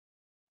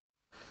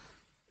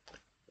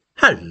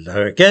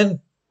Hello again.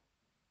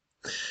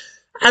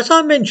 As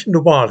I mentioned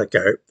a while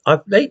ago,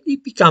 I've lately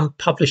begun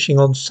publishing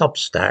on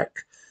Substack,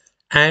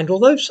 and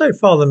although so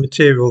far the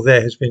material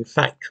there has been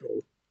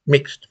factual,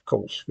 mixed of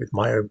course with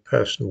my own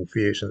personal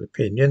views and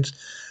opinions,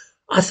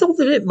 I thought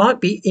that it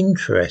might be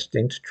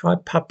interesting to try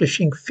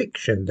publishing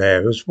fiction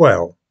there as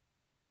well.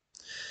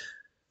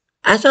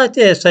 As I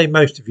dare say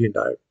most of you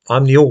know,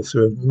 I'm the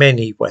author of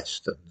many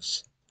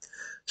westerns.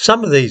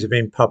 Some of these have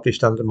been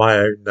published under my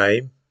own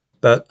name,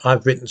 but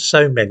I've written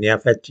so many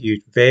I've had to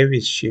use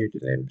various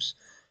pseudonyms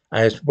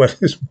as well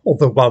as more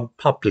than one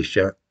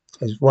publisher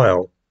as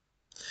well.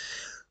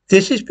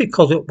 This is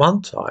because at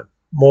one time,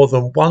 more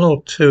than one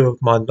or two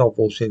of my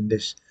novels in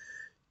this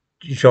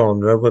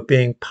genre were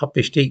being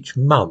published each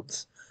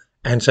month,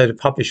 and so the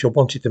publisher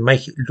wanted to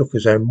make it look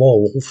as though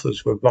more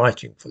authors were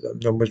writing for them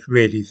than was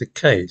really the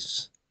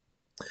case.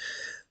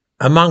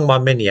 Among my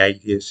many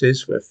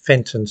aliases were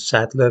Fenton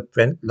Sadler,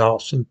 Brent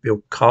Larson,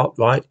 Bill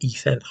Cartwright,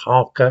 Ethan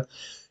Harker,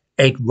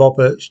 Ed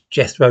Roberts,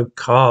 Jethro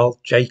Carl,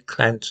 Jay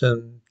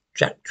Clanton,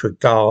 Jack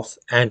Tregarth,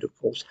 and of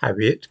course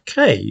Harriet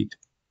Cade,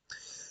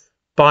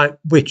 by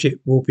which it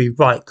will be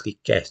rightly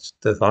guessed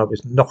that I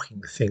was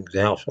knocking things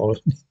out on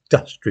an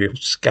industrial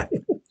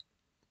scale.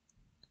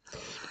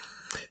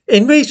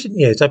 In recent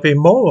years I've been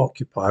more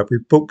occupied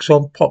with books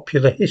on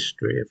popular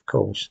history, of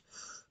course,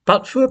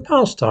 but for a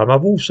pastime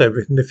I've also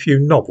written a few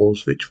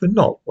novels which were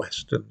not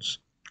westerns.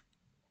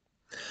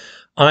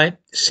 I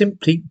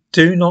simply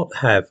do not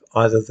have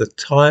either the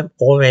time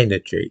or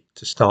energy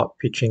to start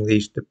pitching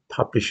these to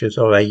publishers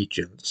or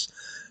agents,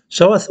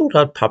 so I thought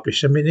I'd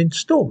publish them in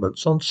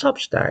instalments on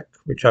Substack,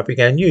 which I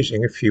began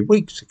using a few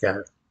weeks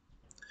ago.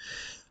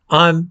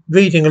 I'm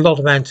reading a lot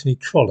of Anthony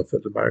Trollope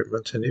at the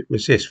moment, and it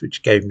was this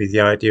which gave me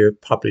the idea of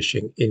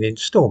publishing in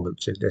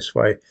instalments in this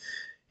way.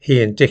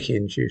 He and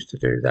Dickens used to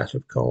do that,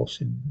 of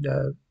course,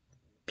 in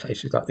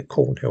places like the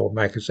Cornhill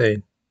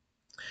magazine.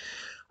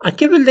 I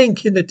give a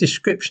link in the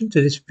description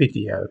to this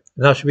video,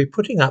 and I shall be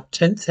putting up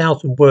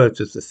 10,000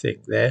 words of the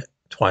thing there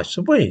twice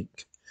a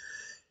week.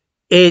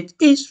 It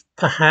is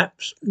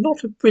perhaps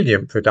not a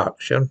brilliant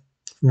production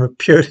from a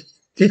purely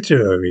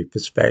literary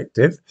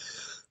perspective,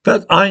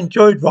 but I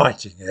enjoyed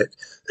writing it,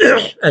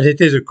 and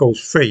it is of course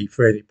free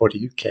for anybody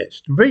who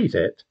cares to read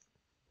it.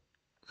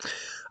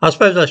 I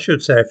suppose I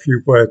should say a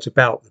few words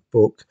about the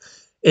book.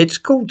 It's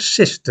called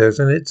Sisters,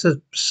 and it's a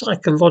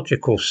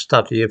psychological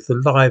study of the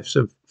lives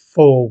of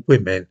four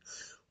women,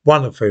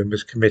 one of whom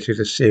has committed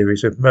a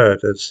series of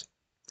murders.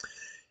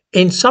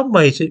 In some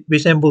ways it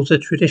resembles a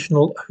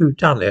traditional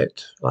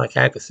whodunit, like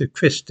Agatha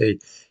Christie,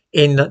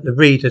 in that the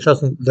reader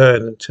doesn't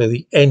learn until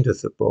the end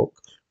of the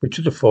book which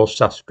of the four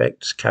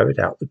suspects carried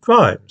out the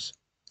crimes.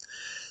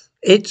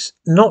 It's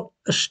not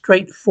a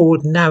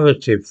straightforward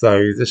narrative,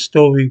 though. The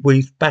story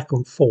weaves back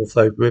and forth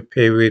over a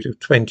period of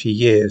 20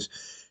 years,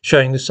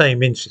 showing the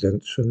same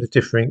incidents from the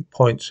differing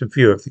points of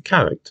view of the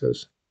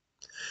characters.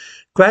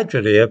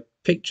 Gradually, a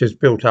picture's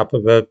built up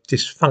of a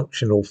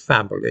dysfunctional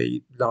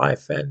family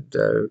life and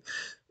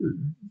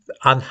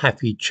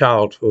unhappy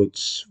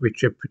childhoods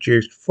which have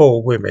produced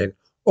four women,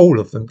 all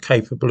of them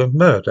capable of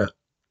murder.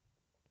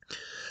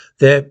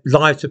 Their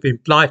lives have been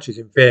blighted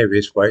in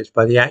various ways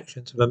by the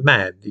actions of a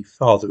man, the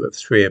father of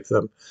three of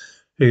them,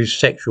 whose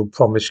sexual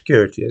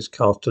promiscuity has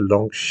cast a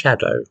long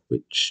shadow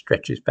which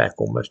stretches back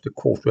almost a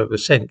quarter of a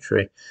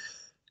century,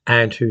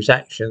 and whose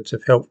actions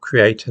have helped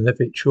create an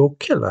habitual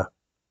killer.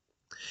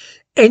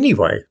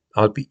 Anyway,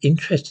 I'd be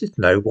interested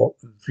to know what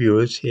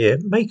viewers here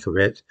make of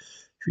it.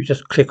 If you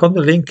just click on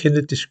the link in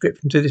the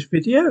description to this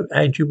video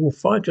and you will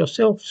find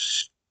yourself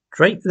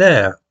straight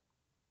there.